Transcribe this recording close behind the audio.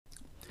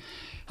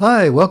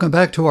Hi, welcome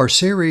back to our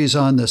series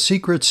on the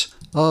secrets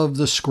of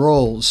the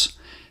scrolls.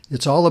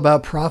 It's all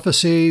about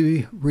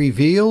prophecy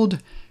revealed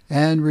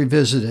and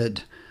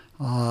revisited.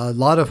 A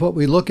lot of what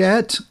we look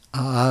at,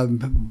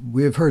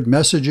 we've heard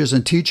messages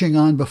and teaching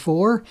on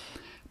before,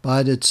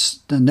 but it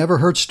never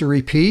hurts to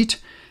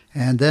repeat.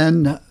 And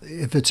then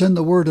if it's in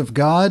the Word of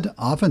God,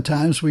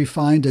 oftentimes we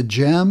find a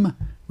gem.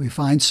 We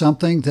find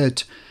something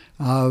that,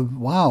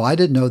 wow, I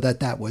didn't know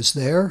that was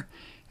there.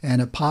 And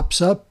it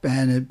pops up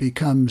and it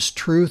becomes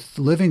truth,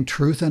 living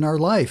truth in our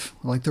life,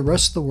 like the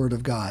rest of the Word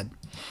of God.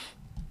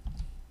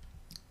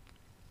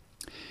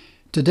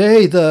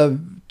 Today, the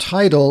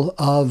title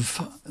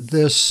of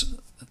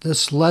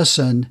this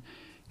lesson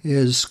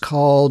is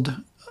called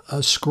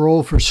A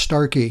Scroll for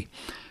Starkey.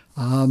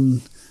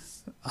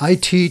 I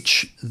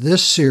teach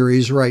this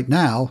series right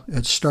now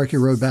at Starkey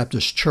Road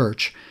Baptist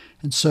Church.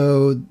 And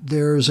so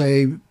there's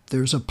a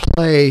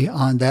play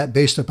on that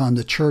based upon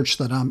the church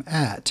that I'm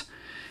at.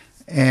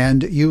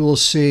 And you will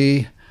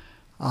see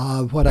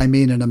what I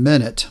mean in a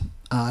minute.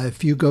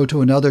 If you go to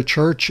another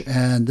church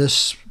and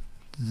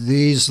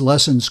these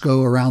lessons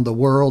go around the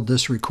world,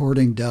 this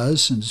recording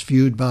does, and it's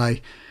viewed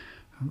by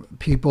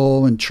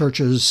people in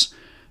churches,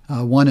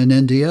 one in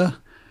India,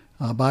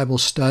 Bible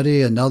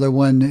study, another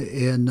one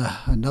in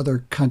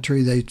another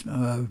country,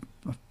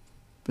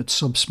 it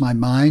slips my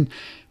mind,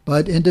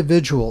 but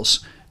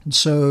individuals. And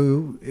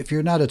so if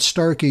you're not at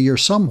Starkey, you're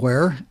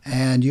somewhere,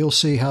 and you'll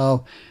see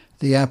how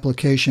the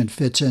application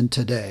fits in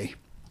today.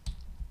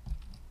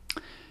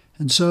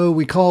 And so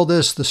we call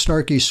this the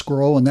Starkey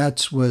Scroll, and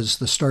that was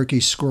the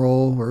Starkey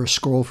Scroll, or a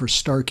scroll for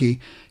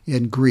Starkey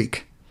in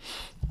Greek.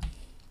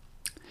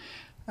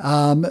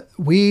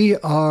 We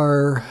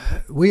are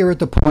at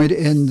the point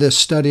in this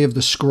study of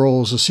the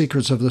scrolls, the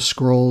secrets of the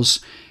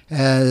scrolls,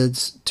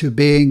 as to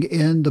being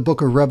in the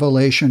book of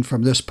Revelation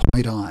from this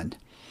point on.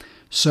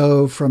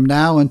 So from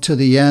now until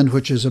the end,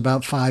 which is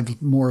about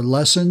 5 more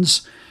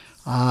lessons,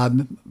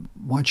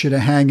 want you to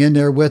hang in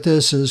there with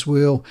us as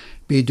we'll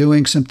be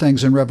doing some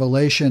things in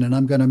Revelation, and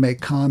I'm going to make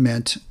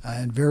comment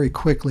very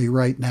quickly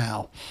right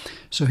now.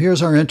 So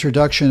here's our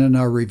introduction and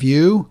our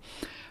review.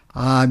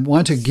 I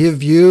want to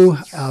give you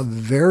a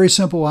very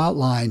simple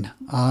outline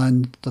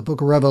on the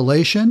book of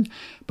Revelation,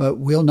 but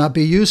we'll not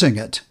be using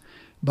it.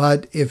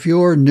 But if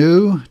you're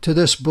new to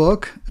this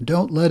book,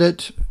 don't let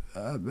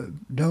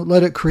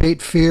it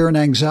create fear and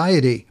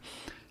anxiety.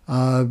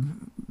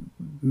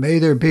 May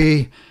there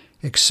be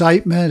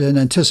excitement and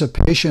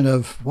anticipation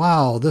of,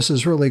 wow, this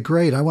is really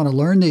great. I want to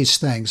learn these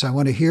things. I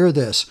want to hear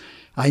this.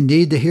 I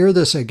need to hear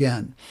this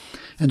again.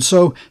 And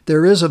so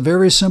there is a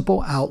very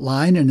simple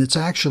outline, and it's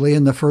actually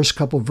in the first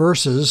couple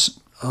verses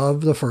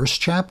of the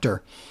first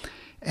chapter.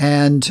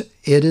 And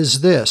it is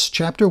this.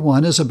 Chapter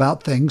 1 is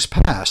about things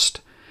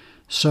past.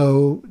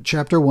 So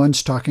chapter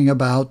 1's talking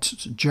about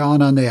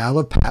John on the Isle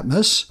of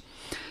Patmos.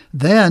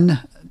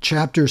 Then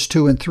chapters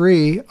 2 and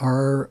 3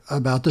 are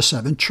about the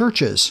 7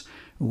 churches.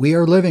 We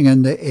are living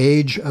in the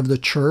age of the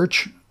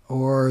church,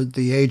 or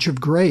the age of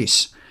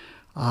grace.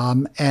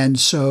 And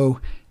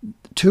so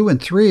 2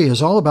 and 3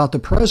 is all about the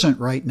present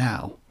right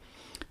now.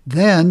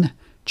 Then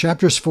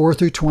chapters 4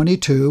 through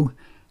 22,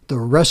 the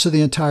rest of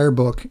the entire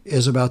book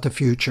is about the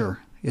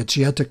future. It's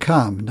yet to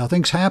come.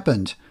 Nothing's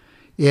happened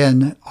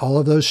in all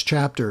of those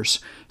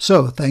chapters.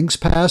 So things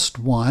past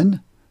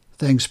 1,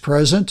 things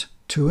present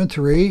 2 and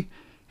 3,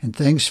 and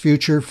things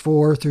future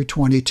 4 through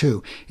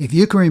 22. If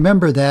you can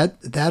remember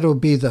that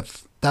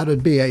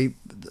would be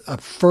a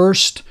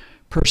first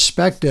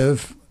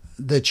perspective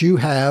that you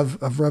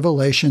have of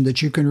Revelation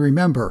that you can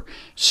remember.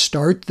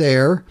 Start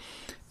there,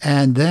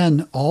 and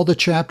then all the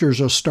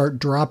chapters will start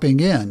dropping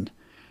in,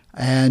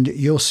 and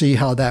you'll see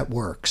how that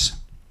works.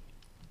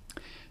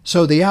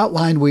 So the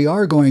outline we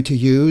are going to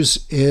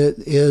use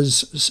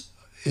is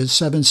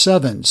 7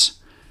 sevens.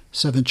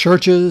 7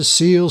 churches,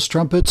 seals,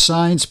 trumpets,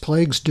 signs,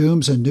 plagues,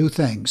 dooms, and new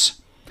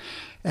things.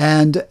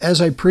 And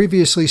as I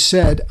previously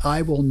said,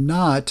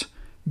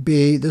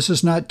 this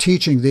is not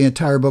teaching the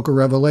entire book of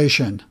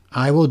Revelation.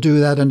 I will do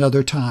that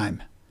another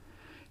time.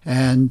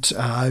 And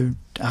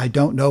I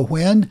don't know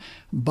when,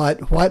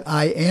 but what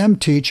I am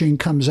teaching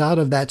comes out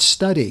of that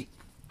study.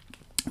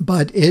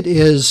 But it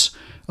is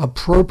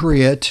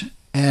appropriate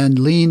and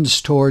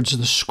leans towards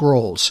the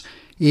scrolls,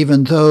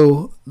 even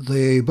though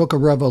the book of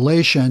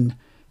Revelation,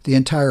 the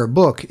entire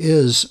book,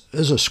 is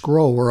a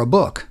scroll or a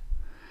book.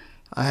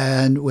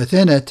 And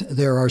within it,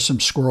 there are some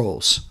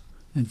scrolls.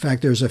 In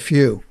fact, there's a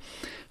few.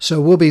 So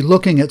we'll be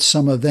looking at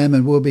some of them,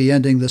 and we'll be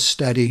ending the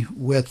study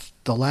with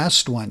the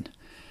last one.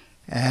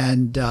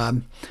 And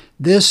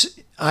this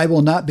I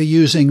will not be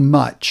using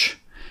much.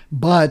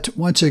 But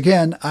once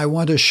again, I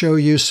want to show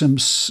you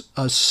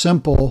a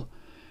simple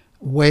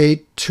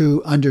way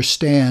to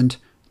understand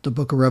the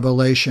book of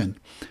Revelation.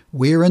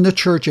 We are in the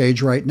church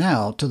age right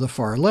now to the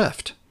far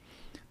left,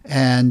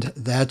 and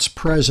that's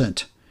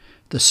present.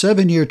 The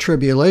 7-year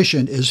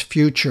tribulation is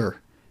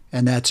future,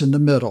 and that's in the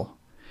middle.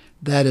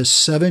 That is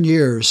 7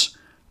 years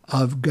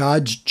of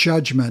God's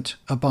judgment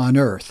upon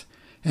earth.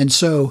 And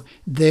so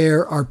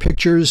there are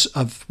pictures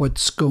of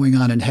what's going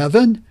on in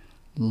heaven,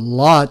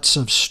 lots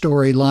of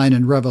storyline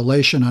and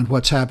revelation on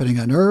what's happening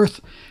on earth,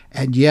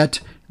 and yet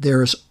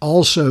there's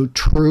also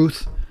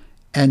truth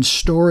and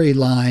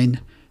storyline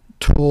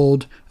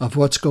told of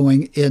what's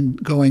going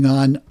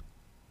on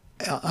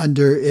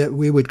under it.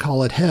 We would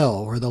call it hell,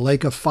 or the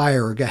lake of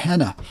fire, or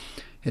Gehenna.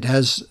 It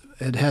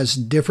has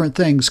different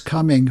things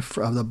coming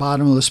from the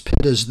bottomless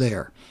pit is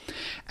there.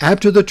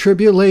 After the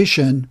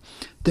tribulation,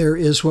 there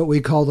is what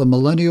we call the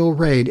millennial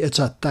reign. It's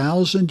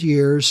 1,000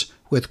 years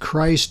with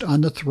Christ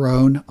on the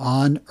throne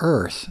on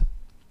earth.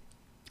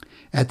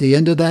 At the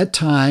end of that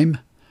time,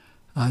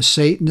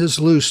 Satan is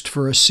loosed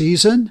for a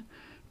season.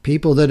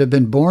 People that have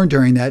been born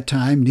during that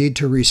time need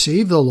to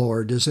receive the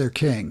Lord as their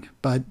king,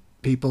 but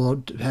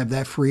people have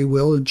that free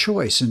will and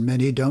choice, and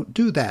many don't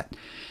do that.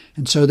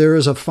 And so there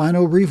is a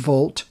final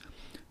revolt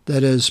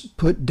that is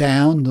put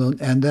down,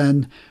 and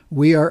then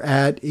we are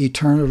at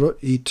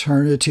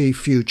eternity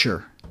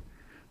future,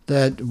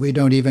 that we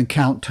don't even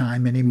count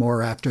time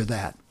anymore after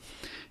that.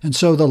 And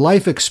so the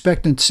life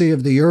expectancy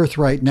of the earth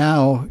right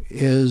now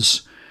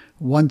is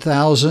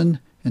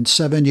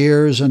 1,007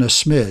 years and a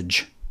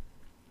smidge.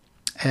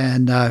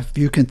 And if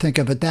you can think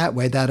of it that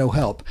way, that'll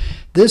help.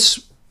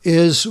 This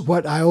is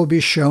what I will be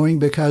showing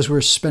because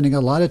we're spending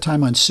a lot of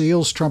time on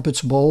seals,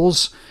 trumpets,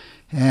 bowls,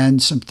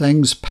 and some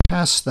things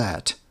past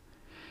that.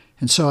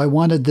 And so I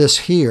wanted this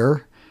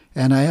here,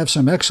 and I have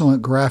some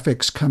excellent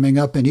graphics coming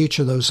up in each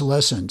of those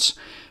lessons.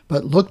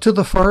 But look to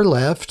the far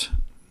left,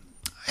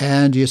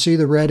 and you see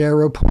the red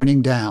arrow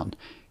pointing down.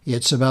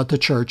 It's about the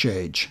church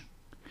age.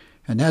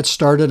 And that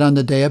started on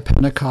the day of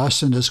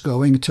Pentecost and is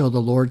going till the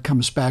Lord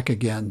comes back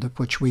again,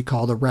 which we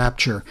call the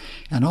rapture.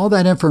 And all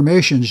that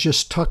information is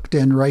just tucked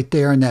in right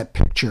there in that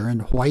picture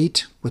in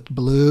white with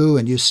blue,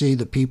 and you see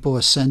the people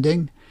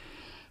ascending.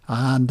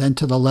 And then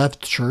to the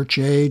left, church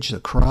age, the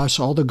cross,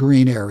 all the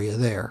green area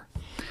there.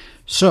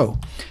 So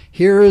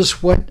here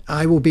is what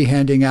I will be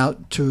handing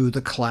out to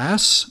the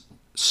class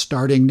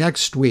starting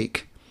next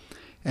week.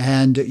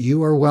 And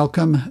you are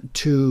welcome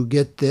to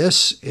get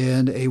this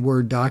in a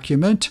Word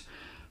document.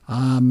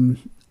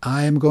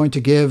 I am going to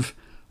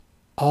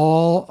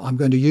I'm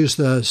going to use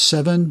the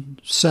 7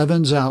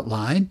 sevens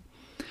outline,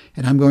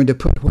 and I'm going to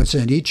put what's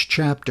in each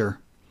chapter.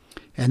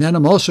 And then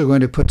I'm also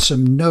going to put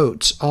some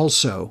notes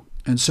also.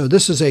 And so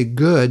this is a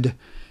good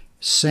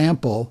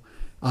sample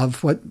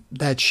of what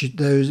it's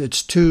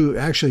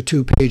actually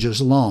 2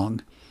 pages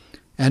long.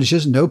 And it's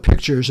just no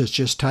pictures, it's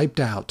just typed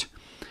out.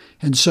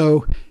 And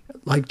so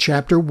like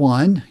chapter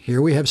 1,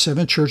 here we have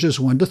 7 churches,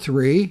 1 to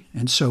 3.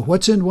 And so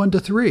what's in 1 to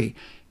 3?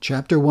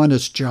 Chapter 1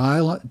 is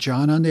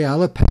John on the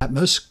Isle of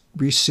Patmos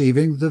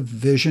receiving the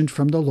vision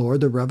from the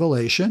Lord, the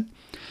revelation.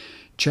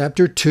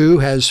 Chapter 2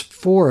 has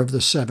 4 of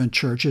the 7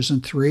 churches,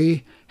 and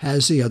 3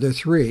 has the other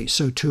 3.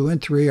 So 2 and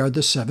 3 are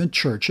the 7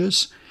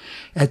 churches.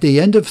 At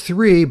the end of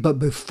 3, but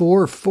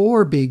before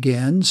 4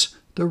 begins,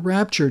 the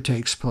rapture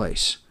takes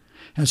place.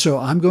 And so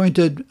I'm going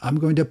to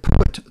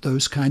put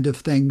those kind of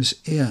things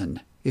in.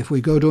 If we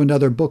go to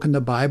another book in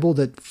the Bible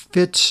that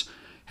fits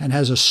and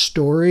has a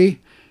story,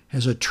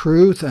 has a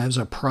truth, has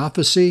a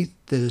prophecy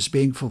that is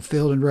being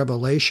fulfilled in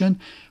Revelation,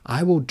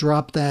 I will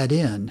drop that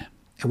in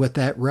with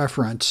that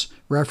reference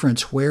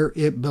where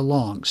it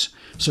belongs.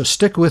 So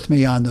stick with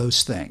me on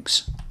those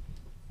things.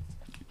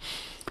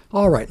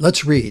 All right,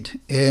 let's read.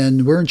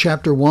 And we're in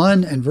chapter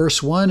 1 and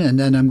verse 1, and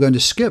then I'm going to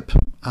skip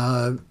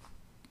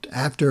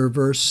after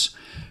verse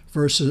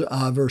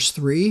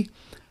 3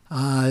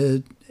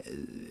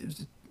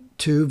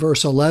 to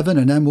verse 11,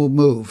 and then we'll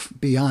move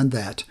beyond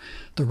that.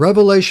 The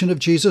revelation of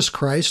Jesus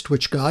Christ,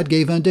 which God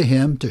gave unto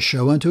him to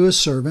show unto his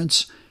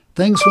servants,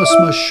 things which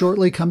must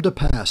shortly come to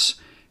pass.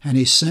 And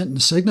he sent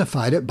and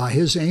signified it by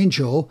his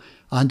angel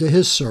unto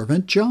his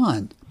servant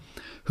John,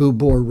 who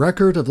bore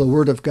record of the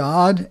word of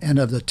God and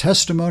of the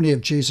testimony of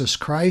Jesus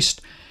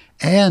Christ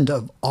and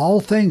of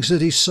all things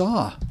that he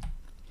saw.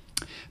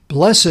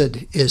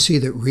 Blessed is he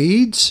that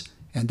reads,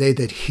 and they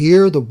that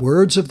hear the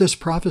words of this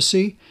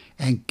prophecy,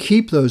 and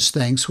keep those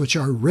things which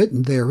are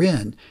written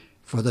therein,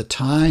 for the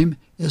time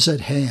is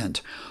at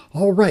hand.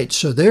 All right,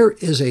 so there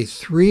is a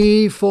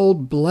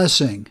threefold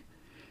blessing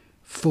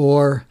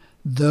for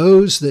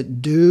those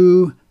that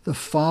do the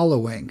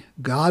following.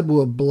 God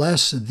will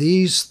bless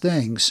these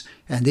things,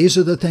 and these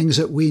are the things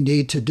that we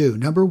need to do.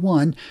 Number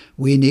 1,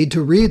 we need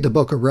to read the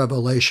book of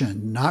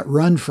Revelation, not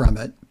run from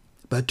it,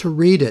 but to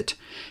read it.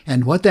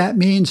 And what that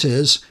means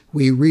is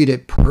we read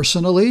it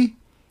personally,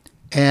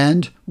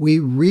 and we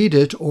read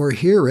it or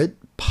hear it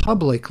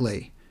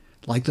publicly.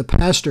 Like the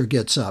pastor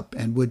gets up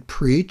and would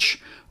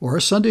preach, or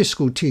a Sunday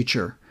school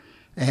teacher,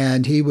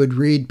 and he would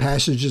read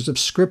passages of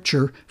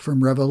Scripture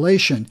from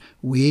Revelation.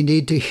 We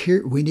need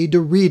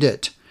to read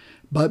it,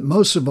 but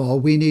most of all,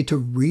 we need to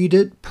read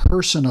it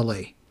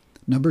personally.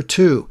 Number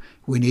 2,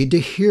 we need to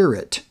hear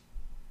it.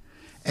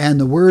 And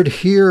the word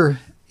hear,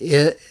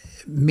 it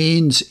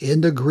means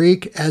in the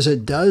Greek, as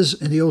it does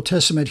in the Old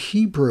Testament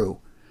Hebrew,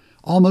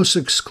 almost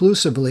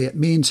exclusively. It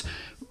means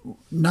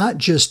not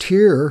just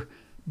hear,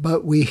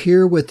 but we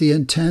hear with the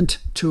intent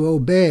to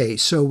obey.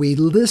 So we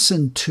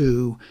listen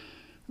to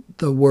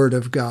the Word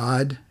of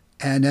God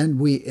and then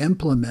we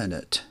implement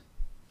it.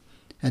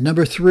 And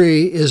number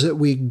 3 is that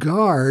we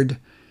guard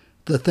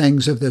the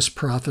things of this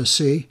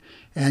prophecy.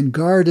 And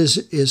guard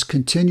is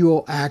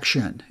continual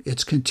action.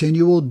 It's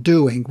continual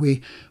doing.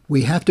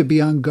 We have to be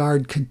on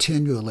guard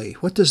continually.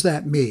 What does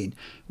that mean?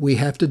 We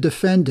have to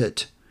defend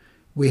it.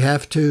 We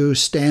have to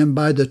stand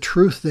by the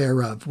truth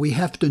thereof. We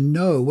have to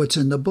know what's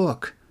in the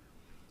book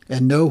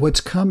and know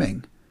what's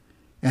coming.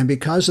 And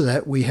because of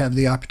that, we have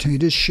the opportunity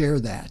to share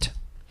that.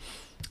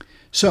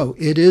 So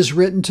it is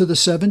written to the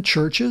 7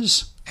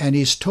 churches, and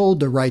he's told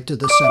to write to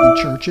the 7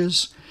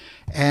 churches.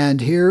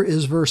 And here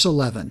is verse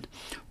 11.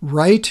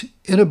 Write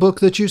in a book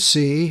that you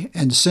see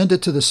and send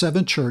it to the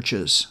 7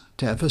 churches,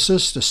 to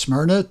Ephesus, to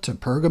Smyrna, to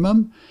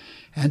Pergamum,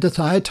 and to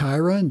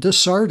Thyatira, and to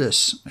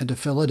Sardis, and to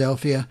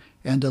Philadelphia,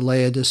 and to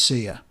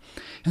Laodicea.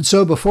 And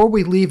so before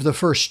we leave the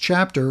first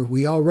chapter,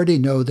 we already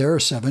know there are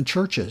 7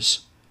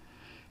 churches.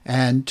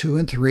 And 2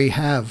 and 3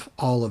 have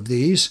all of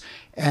these,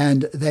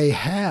 and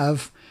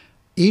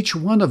each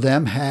one of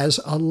them has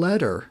a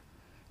letter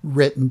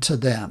written to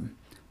them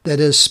that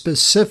is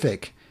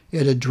specific.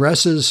 It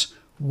addresses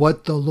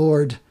what the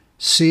Lord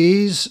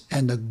sees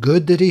and the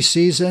good that he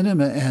sees in them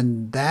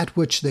and that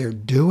which they're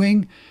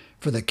doing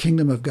for the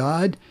kingdom of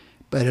God.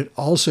 But it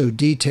also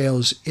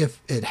details,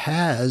 if it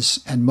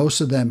has, and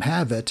most of them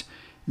have it,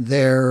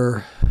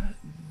 their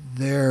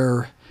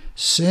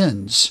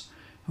sins,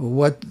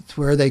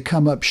 where they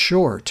come up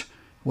short,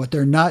 what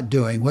they're not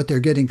doing, what they're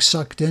getting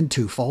sucked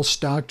into, false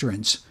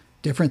doctrines,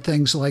 different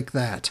things like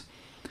that.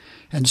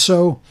 And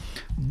so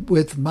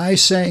with my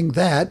saying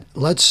that,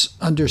 let's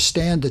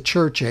understand the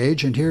church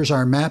age. And here's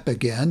our map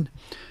again.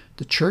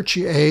 The church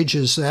age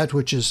is that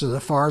which is to the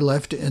far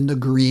left in the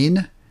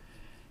green.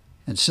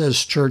 It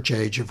says church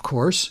age, of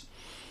course.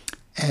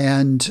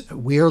 And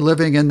we are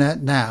living in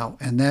that now.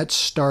 And that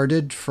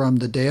started from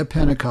the day of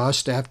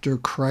Pentecost, after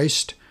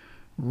Christ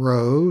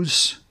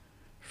rose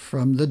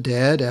from the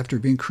dead, after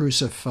being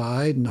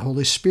crucified, and the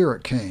Holy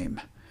Spirit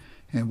came.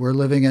 And we're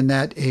living in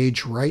that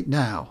age right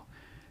now.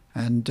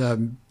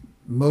 And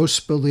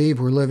most believe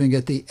we're living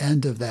at the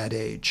end of that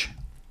age.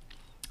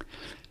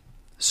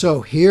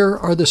 So here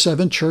are the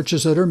 7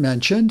 churches that are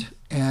mentioned,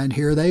 and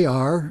here they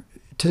are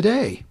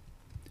today,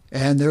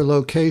 and their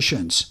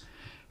locations.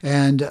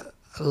 And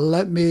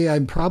I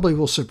probably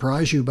will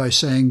surprise you by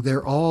saying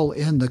they're all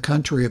in the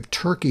country of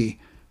Turkey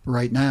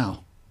right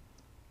now.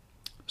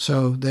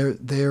 So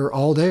they're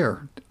all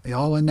there,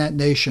 all in that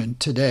nation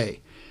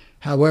today.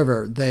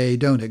 However, they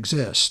don't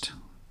exist.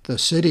 The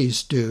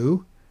cities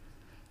do,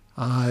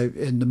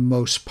 in the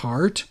most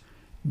part,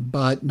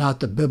 but not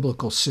the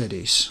biblical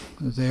cities.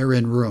 They're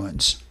in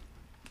ruins.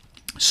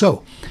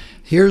 So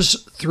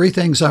here's 3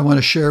 things I want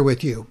to share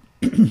with you.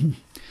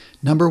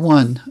 Number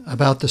 1,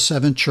 about the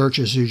 7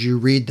 churches as you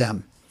read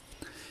them.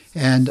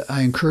 And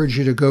I encourage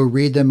you to go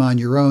read them on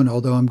your own,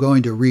 although I'm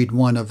going to read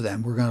one of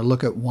them. We're going to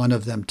look at one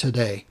of them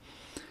today.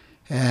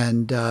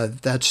 And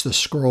that's the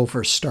Scroll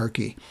for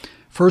Starkey.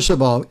 First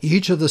of all,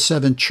 each of the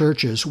 7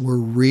 churches were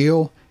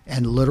real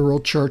and literal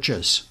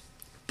churches.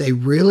 They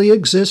really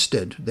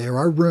existed. There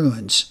are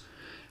ruins.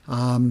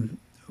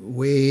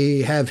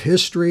 We have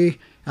history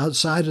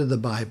outside of the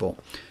Bible.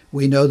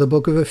 We know the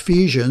book of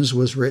Ephesians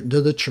was written to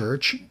the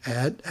church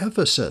at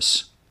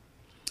Ephesus.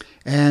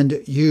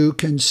 And you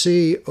can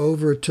see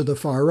over to the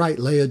far right,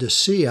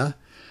 Laodicea.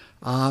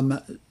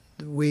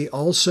 We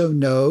also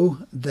know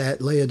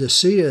that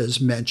Laodicea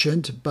is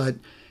mentioned, but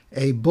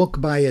a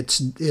book by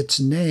its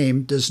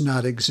name does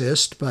not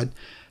exist. But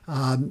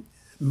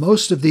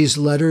most of these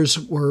letters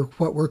were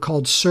what were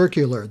called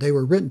circular. They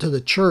were written to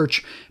the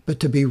church, but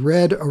to be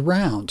read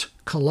around.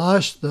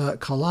 The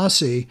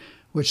Colossae,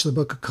 which the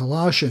book of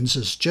Colossians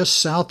is just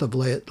south of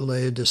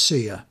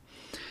Laodicea.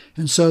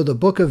 And so the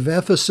book of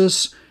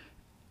Ephesus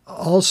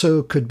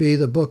also could be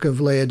the book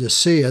of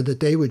Laodicea, that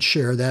they would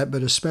share that,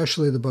 but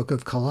especially the book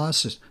of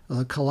Colossians.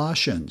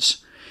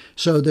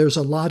 So there's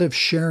a lot of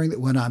sharing that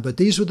went on. But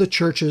these were the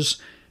churches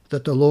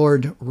that the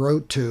Lord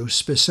wrote to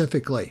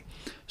specifically.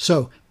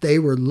 So they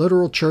were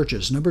literal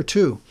churches. Number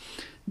 2,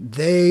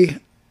 they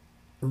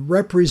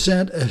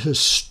represent a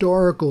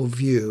historical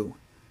view.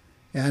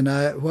 And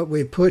what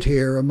we put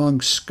here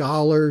among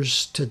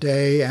scholars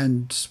today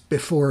and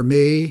before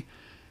me,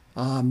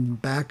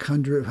 back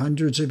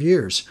hundreds of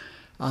years,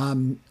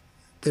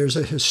 there's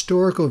a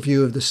historical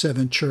view of the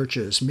 7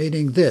 churches,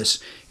 meaning this: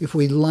 if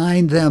we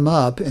line them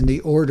up in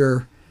the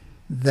order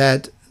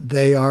that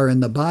they are in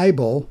the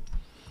Bible,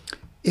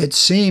 it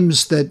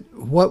seems that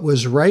what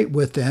was right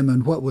with them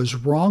and what was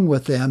wrong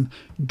with them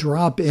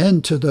drop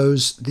into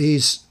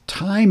these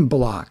time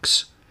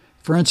blocks.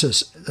 For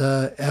instance,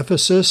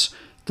 Ephesus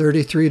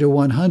 33 to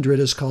 100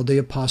 is called the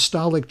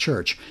Apostolic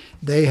Church.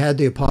 They had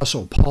the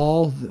Apostle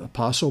Paul.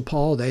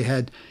 They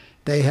had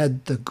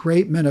the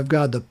great men of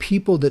God, the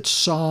people that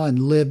saw and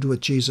lived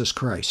with Jesus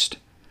Christ.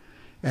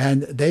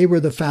 And they were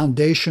the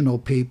foundational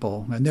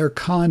people, and they're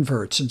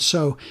converts. And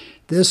so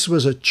this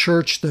was a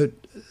church that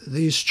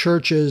these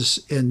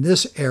churches in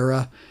this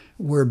era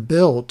were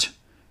built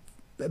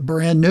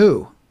brand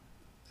new,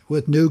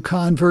 with new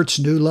converts,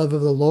 new love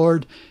of the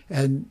Lord,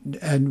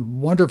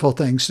 and wonderful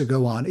things to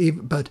go on.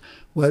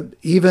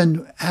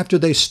 Even after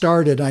they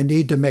started, I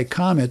need to make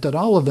comment that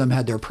all of them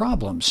had their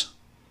problems.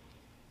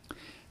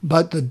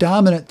 But the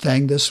dominant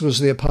thing, this was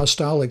the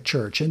apostolic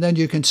church. And then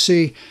you can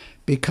see,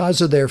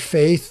 because of their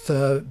faith,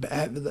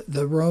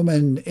 the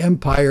Roman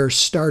Empire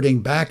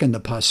starting back in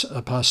the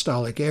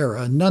apostolic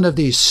era, none of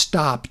these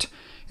stopped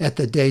at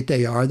the date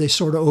they are. They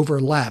sort of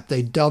overlapped.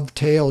 They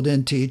dovetailed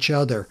into each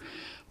other.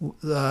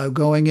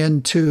 Going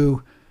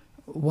into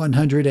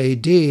 100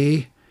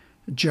 AD,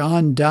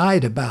 John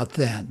died about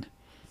then.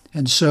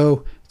 And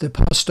so the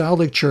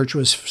apostolic church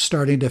was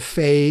starting to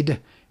fade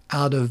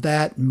out of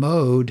that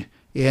mode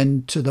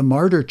into the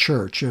martyr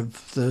church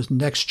of the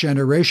next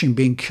generation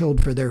being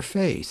killed for their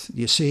faith.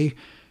 You see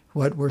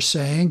what we're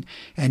saying?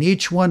 And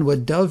each one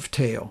would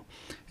dovetail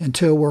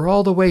until we're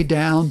all the way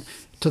down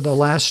to the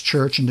last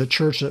church, and the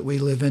church that we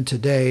live in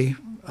today,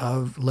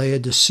 of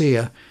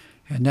Laodicea,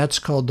 and that's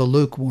called the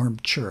lukewarm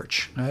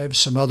church. I have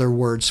some other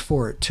words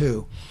for it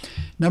too.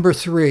 Number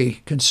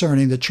 3,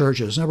 concerning the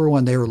churches. Number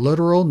 1, they were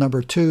literal.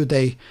 Number 2,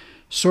 they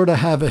sort of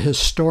have a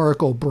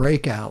historical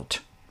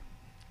breakout.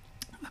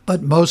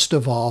 But most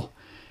of all,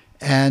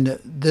 and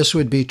this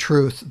would be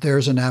truth,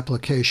 there's an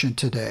application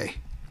today.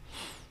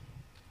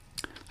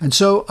 And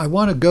so I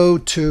want to go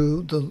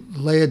to the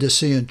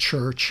Laodicean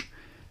church.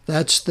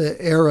 That's the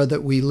era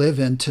that we live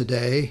in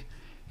today.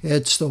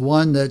 It's the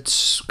one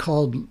that's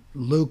called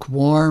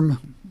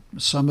lukewarm.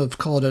 Some have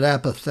called it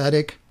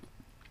apathetic.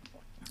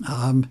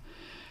 Some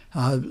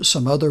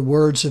other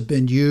words have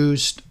been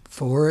used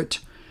for it.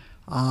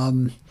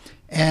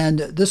 And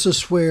this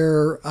is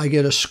where I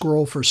get a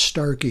scroll for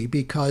Starkey,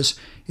 because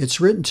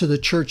it's written to the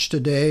church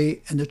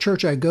today, and the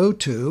church I go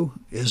to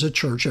is a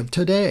church of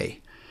today.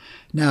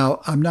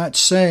 Now, I'm not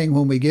saying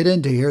when we get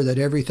into here that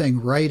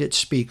everything right it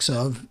speaks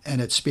of,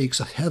 and it speaks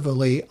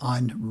heavily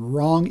on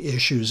wrong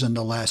issues in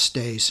the last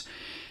days,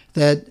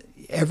 that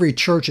every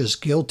church is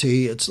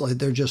guilty. It's like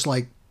they're just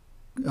like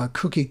a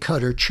cookie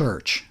cutter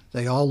church.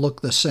 They all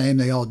look the same,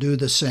 they all do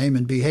the same,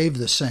 and behave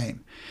the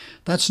same.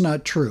 That's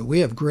not true. We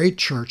have great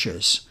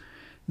churches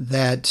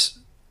that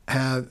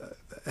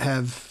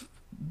have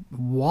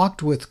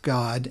walked with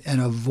God and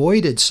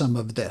avoided some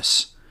of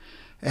this.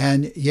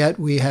 And yet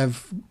we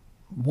have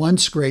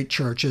once great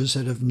churches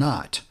that have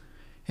not,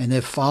 and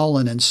they've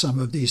fallen in some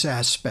of these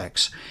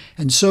aspects.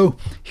 And so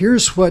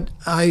here's what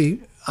I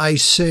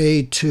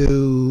say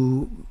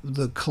to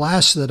the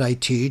class that I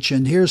teach,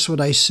 and here's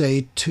what I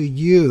say to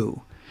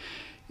you.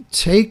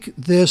 Take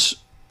this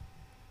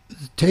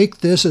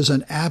as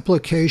an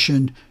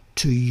application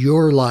to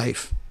your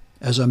life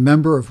as a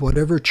member of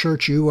whatever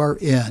church you are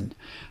in.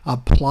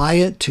 Apply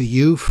it to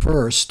you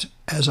first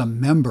as a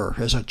member,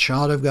 as a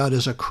child of God,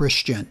 as a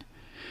Christian.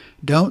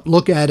 Don't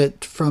look at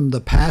it from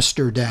the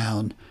pastor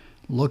down.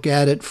 Look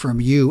at it from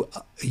you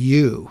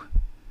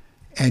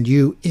and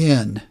you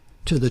in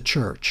to the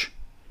church.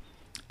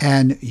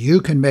 And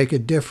you can make a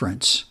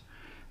difference.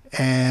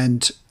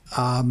 And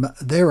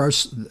there are,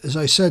 as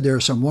I said, there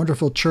are some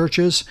wonderful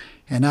churches,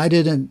 and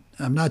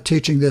I'm not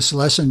teaching this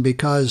lesson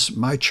because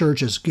my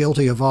church is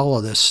guilty of all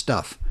of this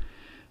stuff.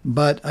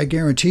 But I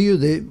guarantee you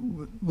that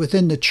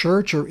within the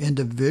church are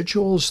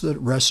individuals that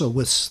wrestle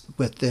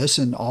with this,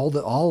 and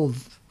all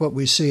of what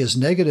we see as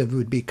negative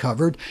would be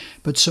covered,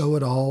 but so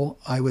would all,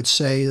 I would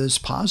say, as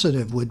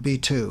positive would be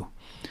too.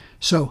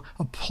 So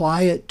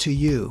apply it to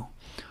you.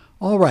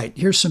 All right,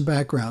 here's some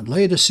background.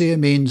 Laodicea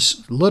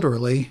means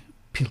literally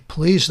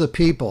please the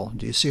people.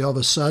 Do you see all of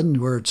a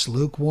sudden where it's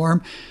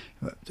lukewarm?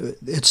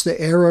 It's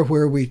the era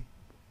where we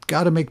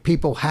got to make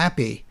people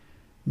happy,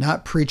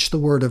 not preach the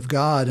word of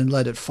God and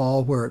let it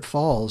fall where it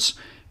falls.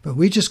 But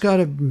we just got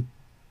to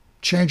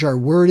change our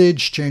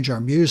wordage, change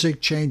our music,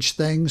 change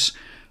things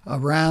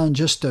around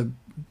just to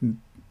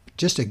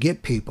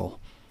get people.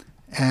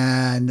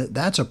 And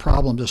that's a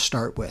problem to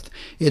start with.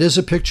 It is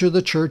a picture of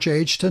the church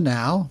age to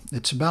now.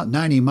 It's about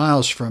 90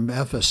 miles from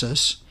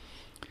Ephesus.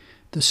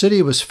 The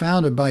city was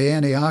founded by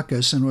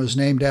Antiochus and was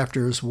named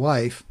after his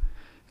wife,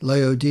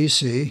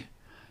 Laodice,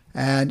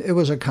 and it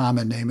was a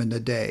common name in the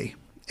day.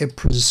 It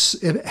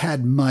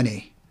had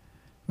money.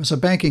 It was a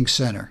banking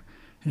center.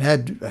 It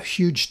had a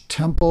huge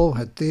temple,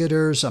 had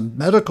theaters, a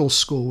medical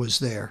school was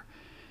there.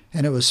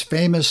 And it was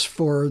famous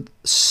for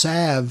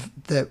salve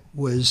that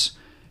was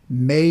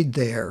made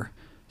there,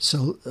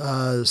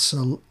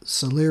 celerium.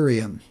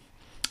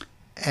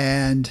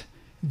 And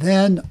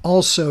then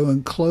also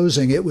in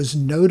closing, it was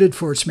noted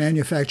for its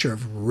manufacture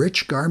of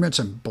rich garments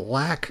and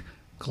black,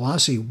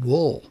 glossy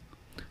wool.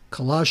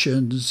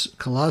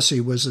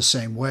 Colossae was the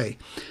same way.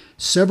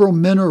 Several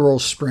mineral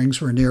springs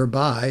were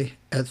nearby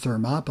at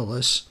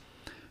Thermopolis,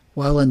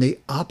 while in the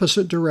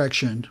opposite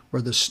direction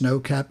were the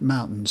snow-capped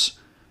mountains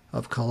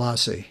of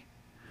Colossae.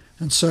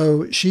 And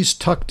so she's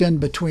tucked in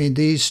between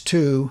these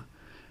two,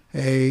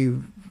 a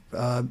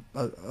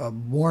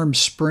warm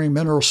spring,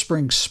 mineral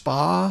spring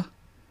spa,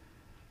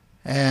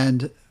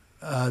 and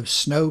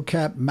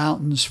snow-capped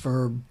mountains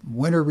for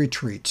winter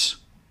retreats.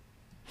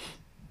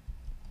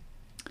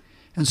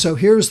 And so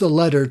here's the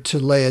letter to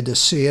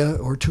Laodicea,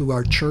 or to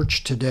our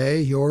church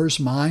today, yours,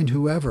 mine,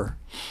 whoever.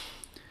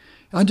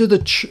 Unto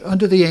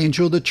the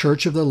angel, the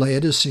church of the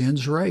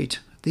Laodiceans write,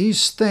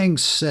 These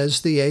things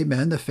says the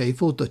Amen, the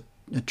faithful, the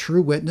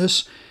true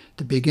witness,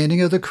 the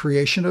beginning of the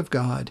creation of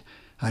God.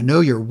 I know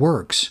your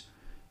works,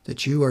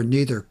 that you are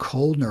neither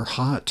cold nor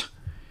hot.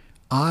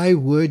 I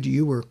would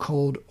you were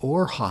cold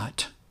or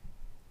hot.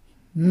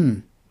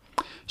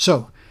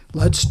 So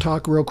let's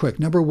talk real quick.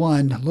 Number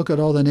one, look at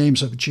all the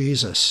names of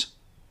Jesus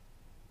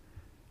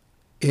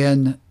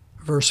in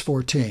verse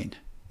 14.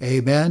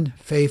 Amen,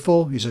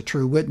 faithful, he's a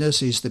true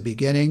witness, he's the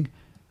beginning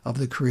of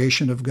the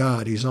creation of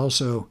God. He's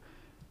also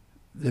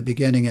the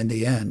beginning and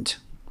the end,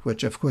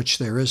 of which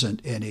there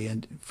isn't any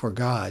for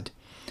God.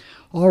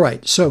 All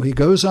right, so he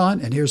goes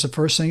on, and here's the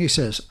first thing he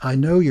says, I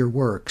know your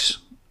works.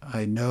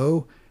 I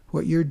know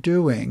what you're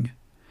doing,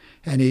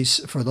 and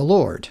he's for the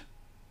Lord.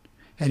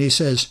 And he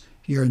says,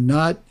 you're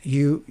not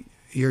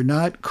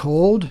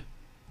cold,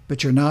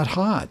 but you're not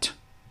hot.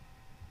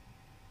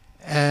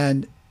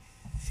 And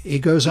he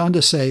goes on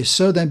to say,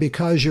 so then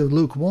because you're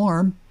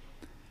lukewarm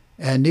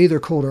and neither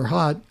cold or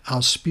hot,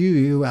 I'll spew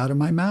you out of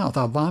my mouth.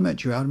 I'll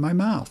vomit you out of my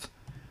mouth.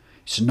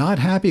 He's not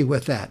happy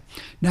with that.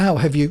 Now,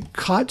 have you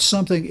caught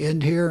something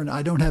in here? And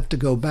I don't have to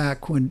go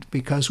back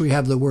because we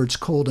have the words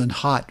cold and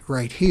hot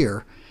right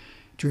here.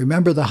 Do you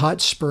remember the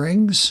hot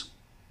springs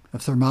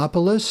of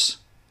Thermopolis?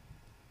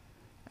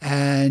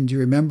 And do you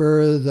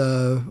remember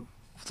the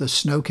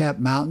snow-capped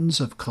mountains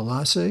of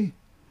Colossae?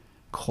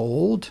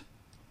 Cold.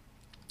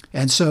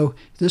 And so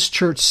this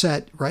church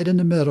sat right in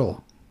the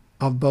middle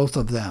of both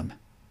of them.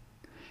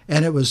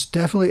 And it was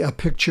definitely a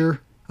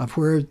picture of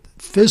where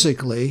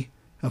physically,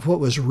 of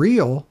what was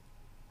real,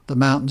 the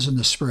mountains and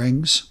the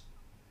springs,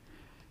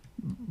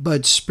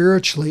 but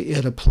spiritually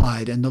it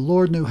applied. And the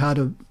Lord knew how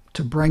to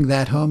bring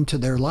that home to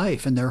their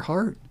life and their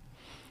heart.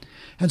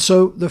 And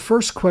so the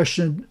first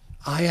question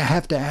I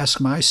have to ask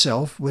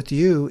myself with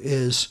you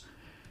is,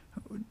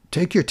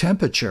 take your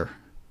temperature.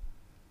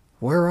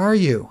 Where are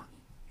you?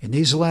 In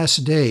these last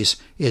days,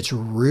 it's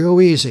real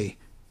easy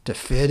to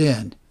fit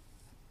in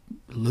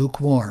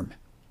lukewarm,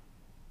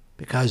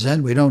 because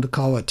then we don't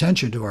call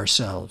attention to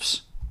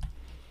ourselves.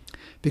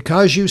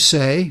 Because you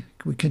say,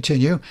 we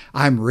continue,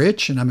 I'm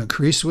rich and I'm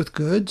increased with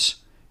goods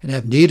and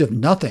have need of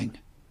nothing,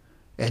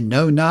 and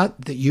know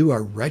not that you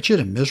are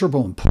wretched and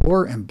miserable and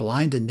poor and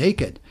blind and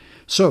naked.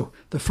 So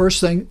the first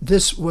thing,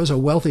 this was a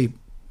wealthy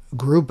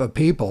group of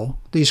people.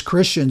 These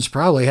Christians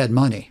probably had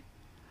money.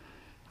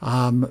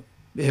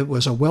 It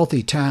was a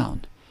wealthy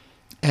town.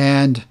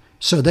 And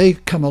so they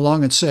come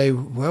along and say,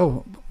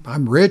 well,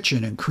 I'm rich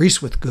and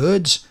increased with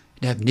goods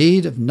and have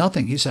need of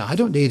nothing. He said, I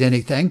don't need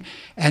anything.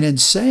 And in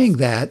saying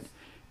that,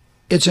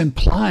 it's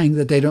implying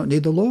that they don't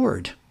need the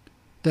Lord,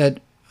 that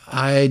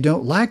I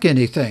don't lack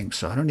anything,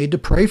 so I don't need to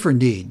pray for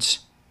needs.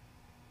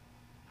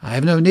 I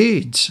have no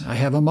needs. I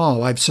have them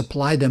all. I've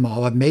supplied them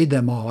all. I've made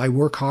them all. I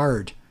work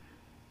hard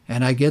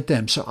and I get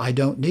them. So I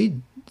don't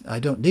need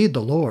the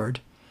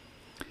Lord.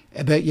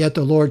 But yet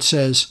the Lord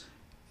says,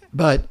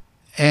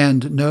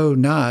 and know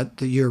not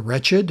that you're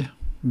wretched,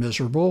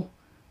 miserable,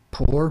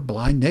 poor,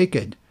 blind,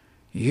 naked.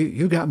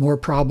 You got more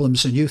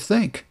problems than you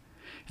think.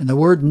 And the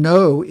word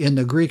know in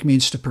the Greek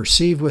means to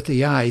perceive with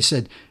the eye. He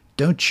said,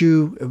 don't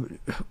you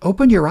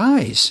open your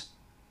eyes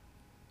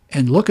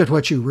and look at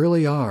what you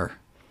really are.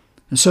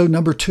 And so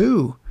number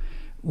two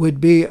would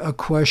be a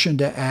question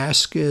to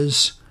ask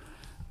is,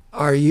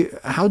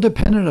 how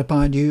dependent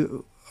upon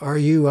you are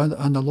you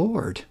on the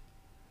Lord?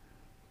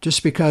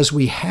 Just because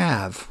we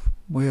have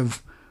a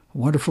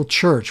wonderful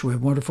church, we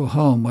have a wonderful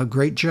home, a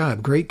great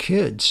job, great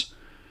kids.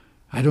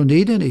 I don't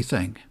need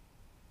anything.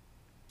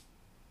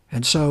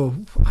 And so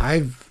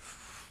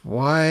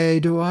why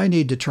do I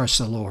need to trust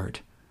the Lord?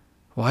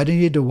 Why do I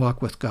need to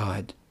walk with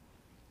God?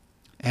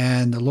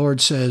 And the Lord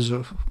says,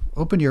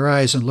 open your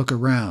eyes and look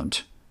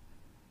around.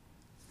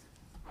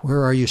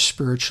 Where are you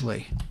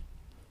spiritually?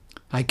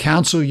 I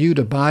counsel you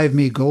to buy of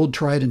me gold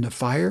tried in the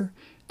fire,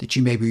 that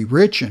you may be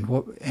rich and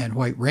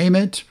white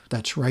raiment,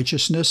 that's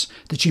righteousness,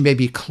 that you may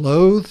be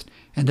clothed,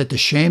 and that the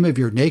shame of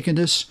your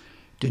nakedness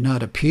do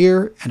not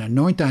appear, and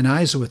anoint thine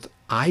eyes with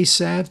eye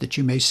salve, that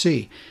you may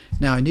see.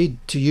 Now, I need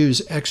to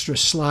use extra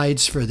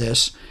slides for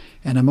this,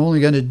 and I'm only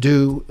going to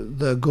do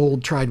the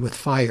gold tried with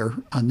fire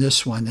on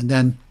this one, and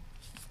then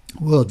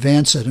we'll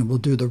advance it and we'll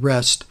do the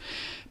rest.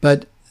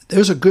 But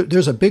there's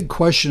a big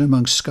question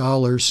among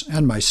scholars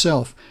and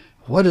myself.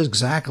 What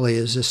exactly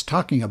is this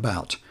talking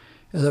about?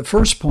 The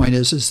first point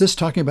is this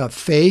talking about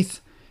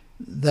faith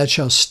that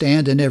shall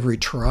stand in every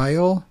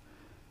trial?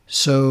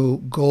 So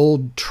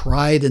gold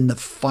tried in the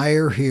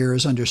fire here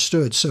is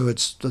understood. So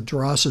it's the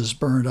dross is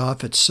burned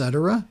off,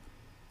 etc.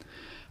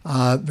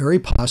 Very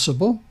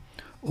possible.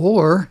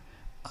 Or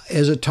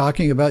is it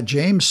talking about,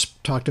 James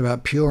talked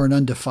about pure and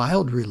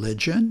undefiled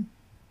religion?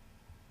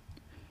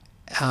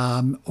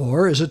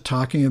 Or is it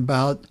talking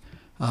about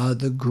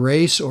the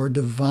grace or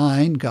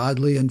divine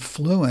godly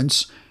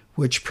influence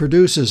which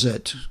produces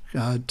it,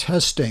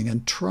 testing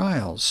and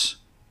trials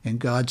in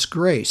God's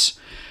grace?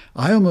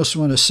 I almost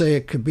want to say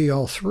it could be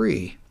all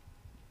three.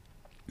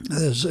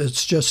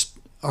 It's just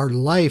our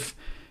life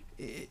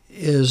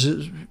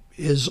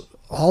is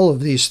all of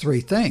these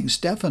three things,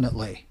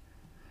 definitely.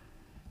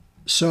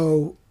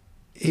 So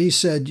he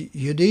said,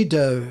 you need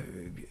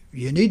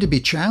to be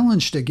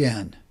challenged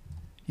again.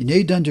 You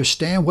need to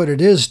understand what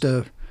it is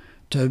to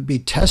be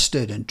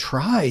tested and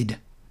tried.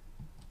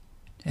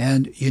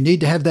 And you need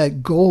to have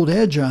that gold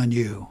edge on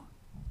you.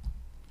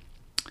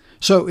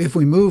 So if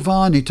we move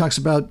on, he talks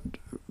about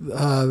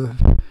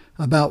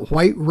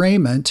white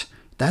raiment.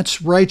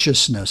 That's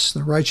righteousness,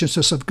 the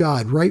righteousness of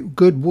God, right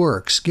good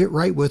works. Get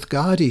right with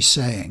God, he's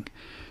saying.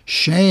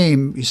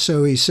 Shame,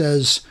 so he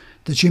says,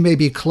 that you may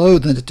be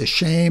clothed and that the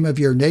shame of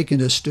your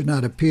nakedness do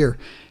not appear.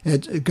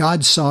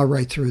 God saw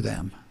right through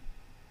them.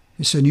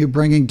 He said, you're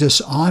bringing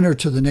dishonor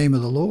to the name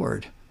of the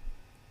Lord.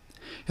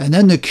 And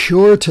then the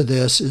cure to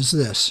this is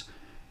this: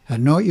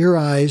 anoint your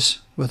eyes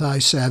with eye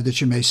salve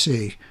that you may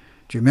see.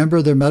 Do you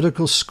remember their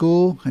medical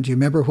school? And do you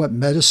remember what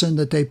medicine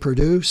that they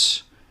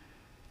produce?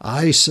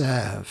 Eye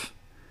salve.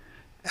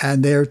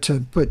 And they're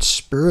to put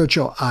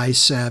spiritual eye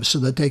salve so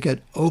that they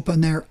could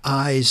open their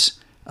eyes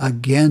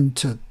again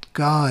to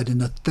God and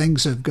the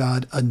things of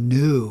God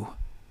anew.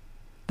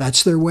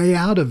 That's their way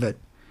out of it,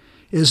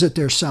 is that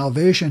their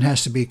salvation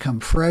has to become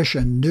fresh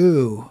and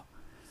new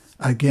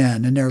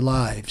again in their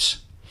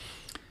lives.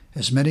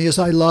 As many as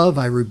I love,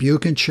 I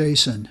rebuke and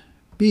chasten.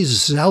 Be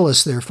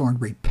zealous, therefore,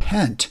 and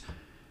repent.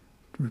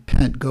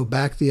 Repent, go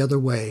back the other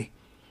way.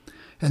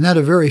 And then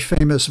a very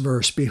famous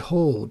verse,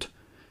 behold,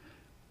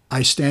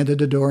 I stand at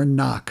the door and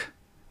knock.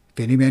 If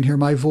any man hear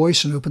my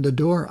voice and open the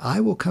door, I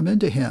will come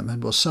into him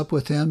and will sup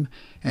with him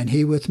and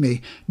he with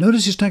me.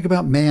 Notice he's talking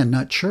about man,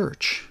 not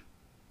church.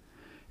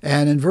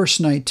 And in verse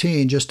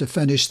 19, just to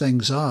finish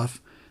things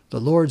off,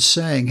 the Lord's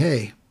saying,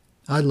 hey,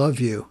 I love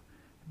you.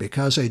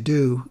 Because I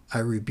do, I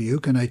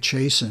rebuke and I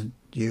chasten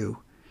you.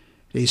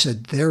 He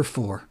said,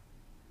 therefore,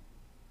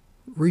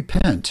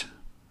 repent.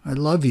 I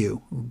love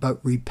you,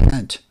 but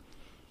repent.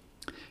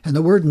 And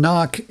the word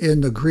knock in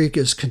the Greek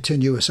is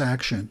continuous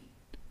action.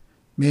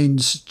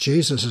 Means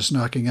Jesus is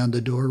knocking on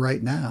the door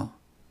right now.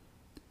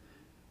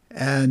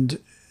 And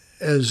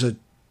as a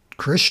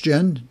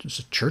Christian, as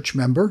a church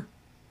member,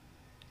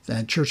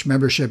 and church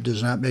membership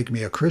does not make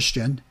me a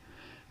Christian,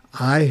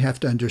 I have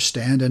to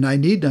understand, and I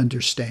need to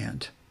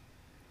understand,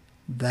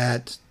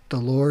 that the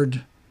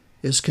Lord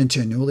is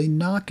continually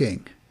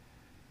knocking.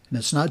 And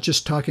it's not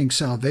just talking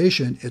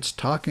salvation, it's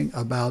talking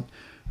about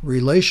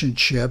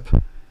relationship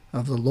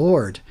of the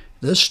Lord.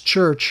 This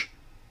church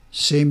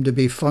seemed to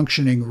be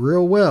functioning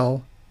real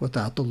well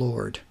without the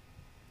Lord.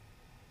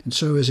 And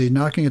so is he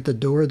knocking at the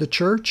door of the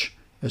church?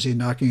 Is he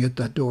knocking at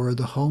the door of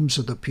the homes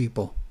of the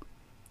people?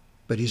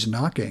 But he's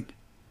knocking.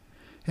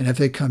 And if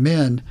they come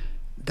in,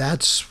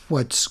 that's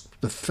what's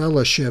the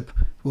fellowship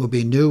will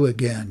be new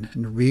again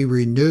and be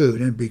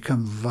renewed and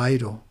become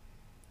vital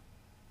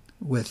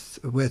with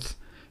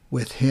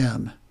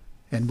him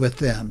and with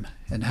them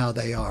and how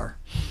they are.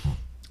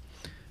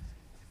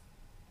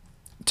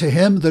 To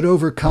him that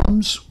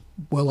overcomes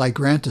will I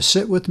grant to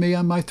sit with me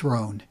on my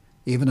throne,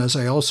 even as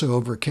I also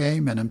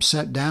overcame and am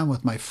set down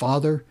with my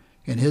Father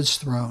in his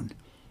throne.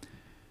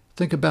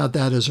 Think about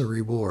that as a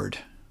reward.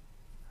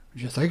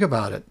 You think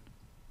about it.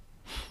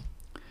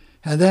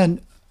 And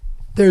then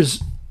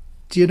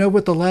do you know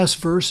what the last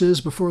verse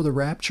is before the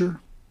rapture?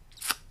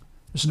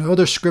 There's no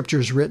other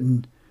scriptures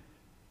written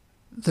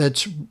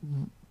that's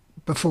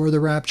before the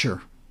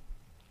rapture.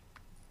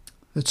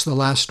 It's the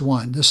last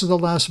one. This is the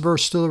last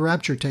verse till the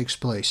rapture takes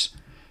place.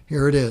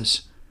 Here it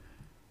is.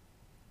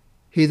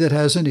 He that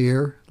has an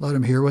ear, let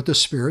him hear what the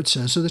Spirit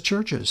says to the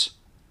churches.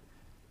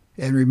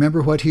 And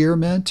remember what hear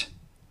meant?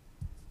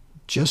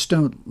 Just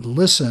don't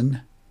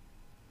listen,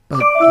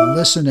 but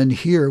listen and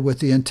hear with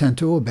the intent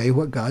to obey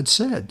what God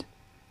said.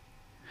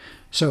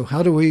 So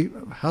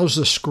how's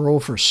the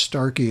scroll for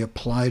Starkey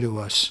apply to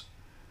us?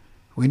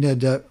 We need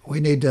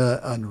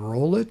to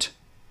unroll it,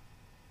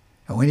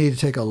 and we need to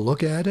take a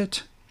look at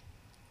it,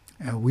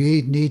 and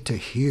we need to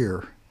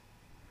hear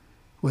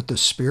what the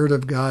Spirit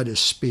of God is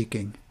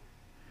speaking.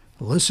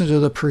 Listen to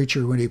the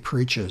preacher when he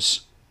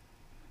preaches.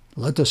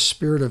 Let the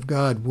Spirit of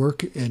God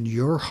work in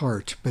your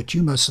heart, but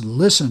you must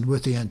listen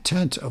with the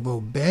intent of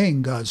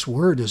obeying God's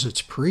word as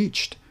it's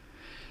preached.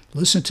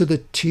 Listen to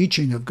the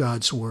teaching of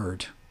God's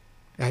word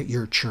at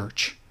your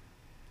church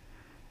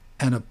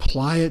and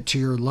apply it to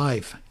your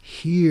life.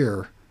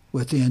 Hear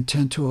with the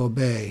intent to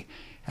obey.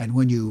 And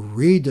when you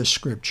read the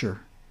scripture,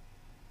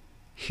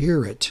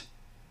 hear it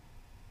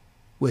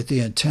with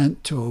the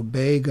intent to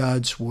obey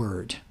God's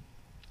word.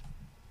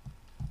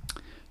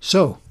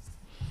 So,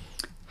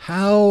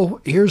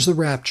 here's the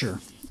rapture.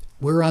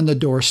 We're on the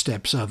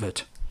doorsteps of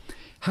it.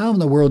 How in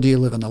the world do you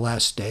live in the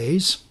last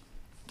days?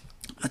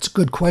 That's a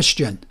good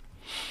question,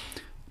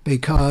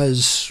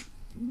 because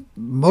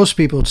most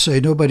people would say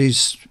there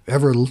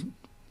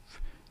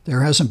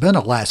hasn't been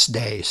a last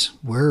days.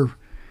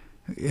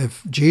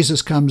 If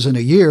Jesus comes in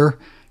a year,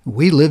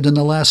 we lived in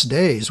the last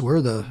days.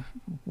 We're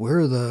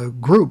the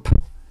group.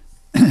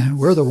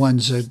 we're the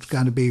ones that are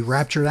going to be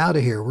raptured out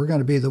of here. We're going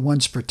to be the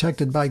ones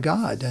protected by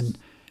God and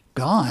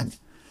gone.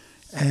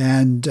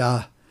 And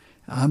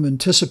I'm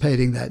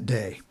anticipating that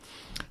day.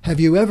 Have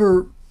you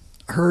ever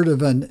heard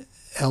of an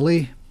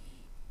ELE?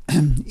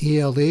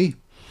 ELE?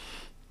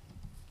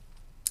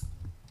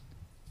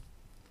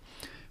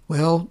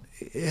 Well,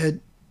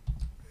 it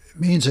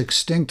means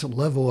extinct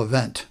level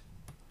event.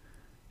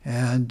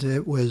 And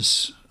it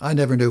was, I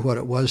never knew what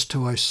it was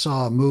till I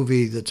saw a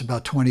movie that's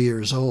about 20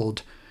 years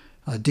old,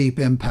 Deep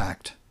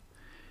Impact.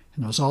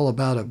 And it was all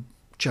about a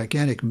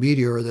gigantic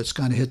meteor that's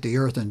going to hit the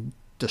earth and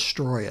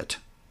destroy it,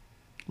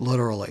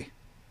 literally.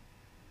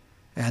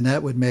 And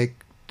that would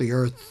make the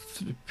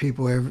earth,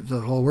 people,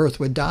 the whole earth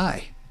would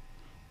die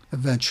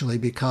eventually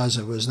because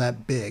it was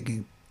that big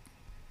and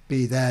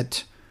be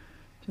that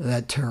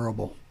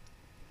terrible.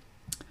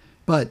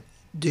 But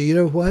do you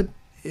know what?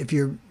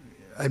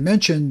 I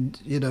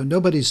mentioned,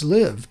 nobody's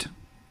lived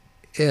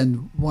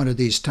in one of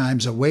these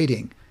times of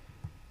waiting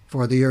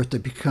for the earth to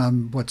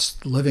become,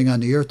 what's living on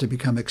the earth to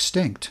become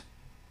extinct.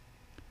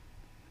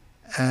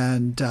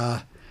 And,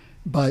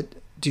 but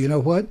do you know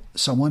what?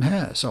 Someone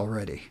has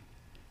already.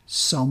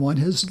 Someone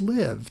has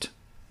lived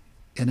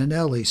in an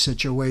ELE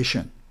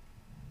situation.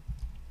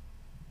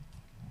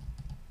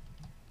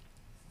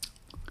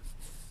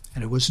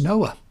 And it was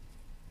Noah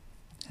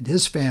and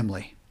his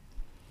family.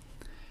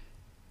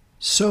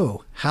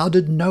 So, how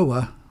did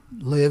Noah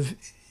live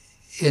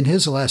in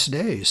his last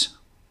days?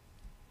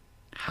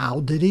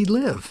 How did he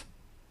live?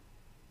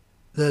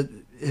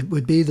 It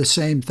would be the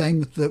same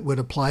thing that would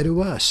apply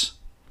to us.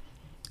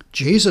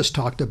 Jesus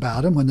talked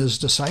about him when his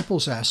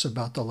disciples asked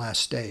about the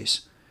last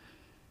days.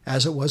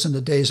 As it was in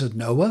the days of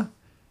Noah,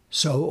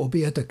 so it will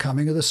be at the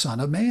coming of the Son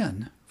of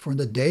Man. For in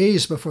the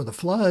days before the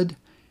flood,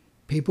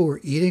 people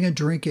were eating and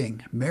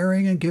drinking,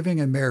 marrying and giving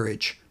in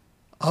marriage,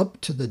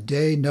 up to the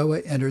day Noah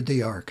entered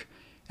the ark.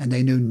 And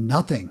they knew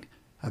nothing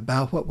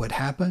about what would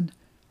happen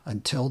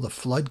until the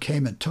flood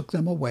came and took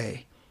them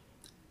away.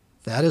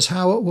 That is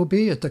how it will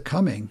be at the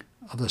coming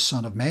of the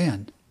Son of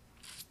Man.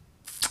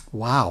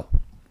 Wow.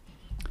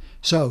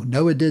 So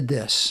Noah did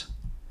this.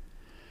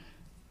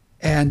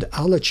 And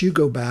I'll let you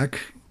go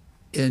back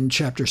in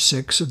chapter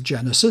 6 of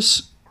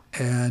Genesis,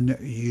 and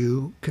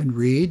you can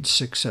read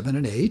 6, 7,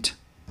 and 8,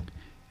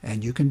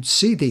 and you can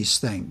see these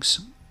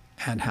things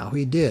and how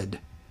he did.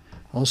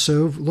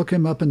 Also, look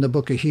him up in the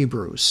book of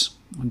Hebrews,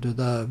 under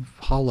the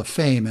Hall of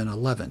Fame in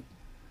 11.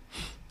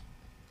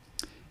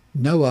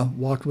 Noah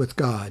walked with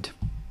God.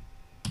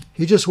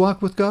 He just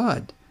walked with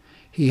God.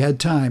 He had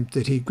time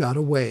that he got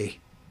away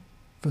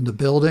from the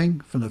building,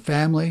 from the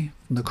family,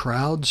 from the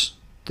crowds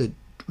that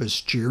was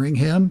jeering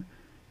him,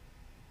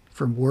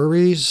 from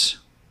worries,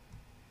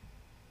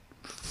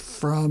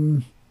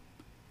 from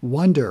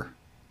wonder.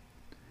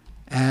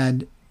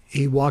 And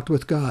he walked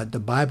with God. The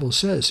Bible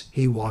says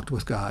he walked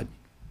with God.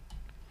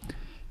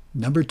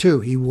 Number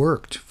 2, he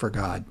worked for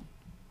God.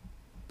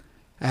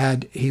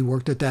 And he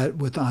worked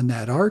on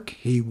that ark.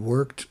 He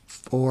worked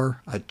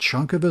for a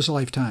chunk of his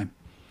lifetime.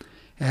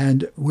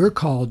 And we're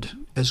called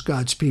as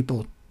God's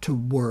people to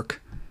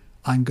work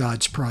on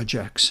God's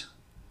projects.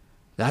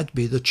 That'd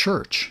be the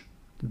church.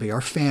 That'd be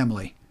our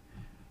family.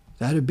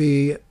 That'd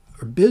be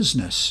our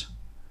business.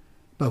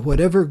 But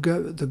whatever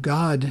the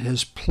God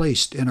has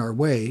placed in our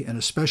way, and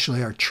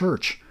especially our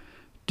church,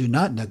 do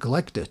not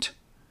neglect it.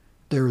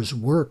 There is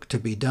work to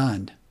be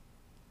done.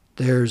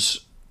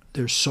 There's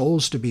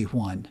souls to be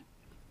won.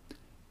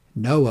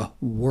 Noah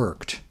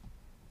worked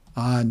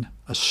on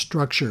a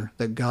structure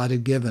that God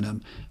had given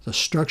him. The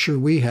structure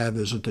we have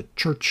is the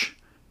church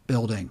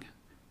building,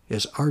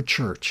 is our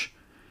church.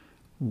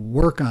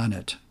 Work on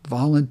it.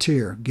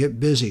 Volunteer. Get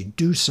busy.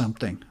 Do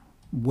something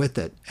with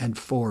it and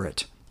for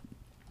it.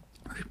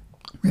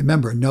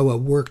 Remember, Noah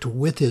worked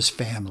with his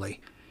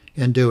family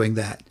in doing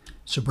that.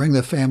 So bring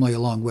the family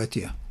along with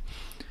you.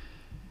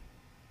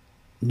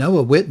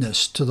 Noah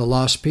witnessed to the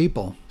lost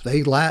people.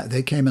 They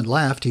came and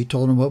laughed. He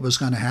told them what was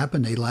going to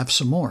happen. They laughed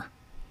some more.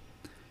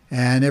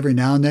 And every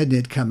now and then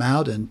they'd come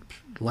out and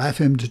laugh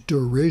him to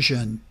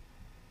derision.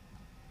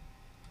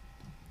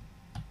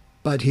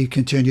 But he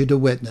continued to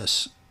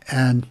witness.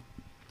 And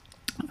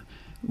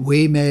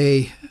we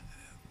may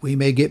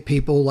get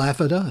people laugh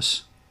at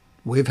us.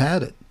 We've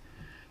had it.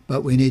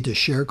 But we need to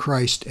share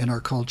Christ in our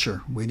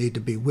culture. We need to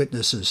be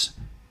witnesses,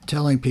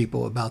 telling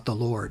people about the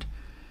Lord.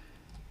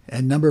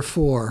 And number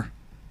 4,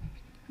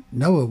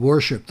 Noah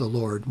worshiped the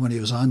Lord when he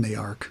was on the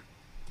ark.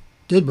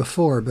 Did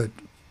before, but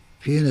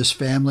he and his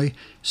family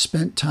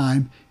spent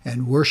time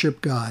and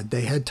worshiped God.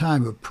 They had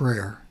time of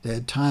prayer. They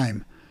had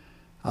time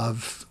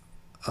of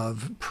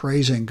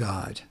praising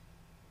God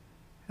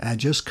and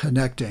just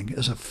connecting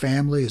as a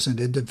family, as an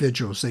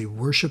individuals. They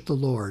worship the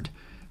Lord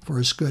for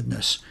his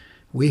goodness.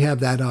 We have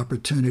that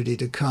opportunity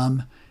to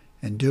come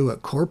and do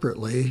it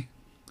corporately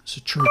as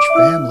a church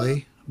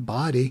family,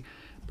 body,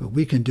 but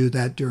we can do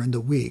that during the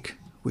week.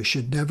 We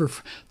should never,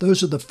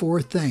 those are the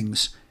 4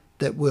 things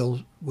that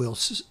will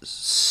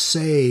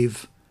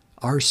save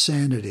our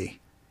sanity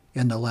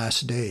in the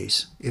last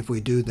days if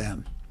we do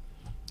them.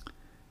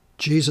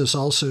 Jesus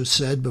also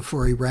said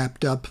before he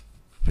wrapped up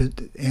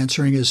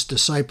answering his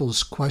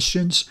disciples'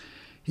 questions,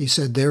 he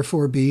said,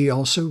 "Therefore be ye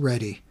also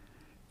ready,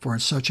 for in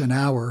such an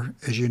hour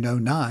as you know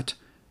not,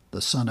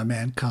 the Son of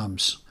Man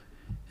comes."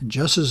 And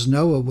just as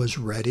Noah was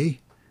ready,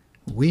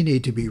 we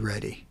need to be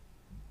ready,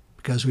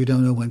 because we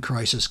don't know when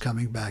Christ is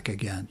coming back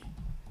again.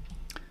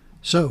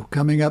 So,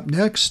 coming up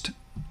next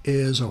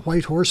is A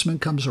White Horseman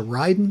Comes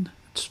A-Riding.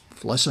 It's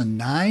lesson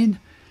 9,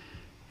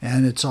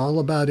 and it's all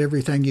about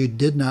everything you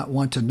did not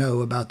want to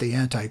know about the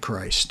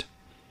Antichrist.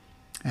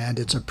 And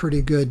it's a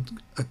pretty good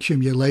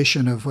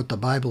accumulation of what the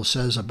Bible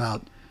says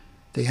about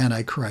the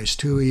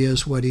Antichrist, who he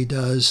is, what he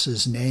does,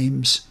 his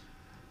names,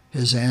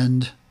 his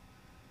end,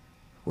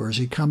 where does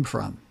he come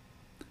from.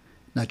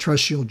 And I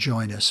trust you'll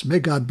join us. May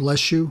God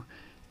bless you.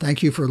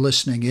 Thank you for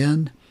listening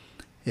in.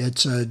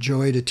 It's a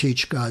joy to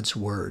teach God's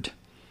Word.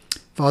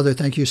 Father,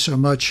 thank you so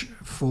much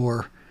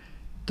for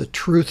the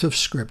truth of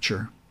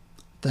Scripture.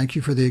 Thank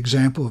you for the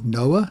example of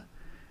Noah.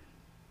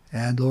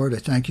 And Lord, I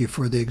thank you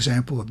for the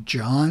example of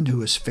John,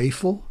 who is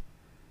faithful.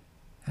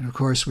 And of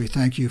course, we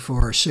thank you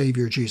for our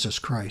Savior, Jesus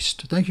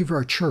Christ. Thank you for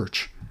our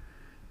church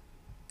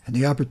and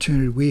the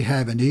opportunity we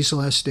have in these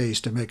last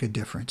days to make a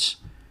difference.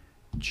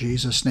 In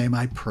Jesus' name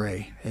I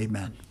pray.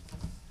 Amen.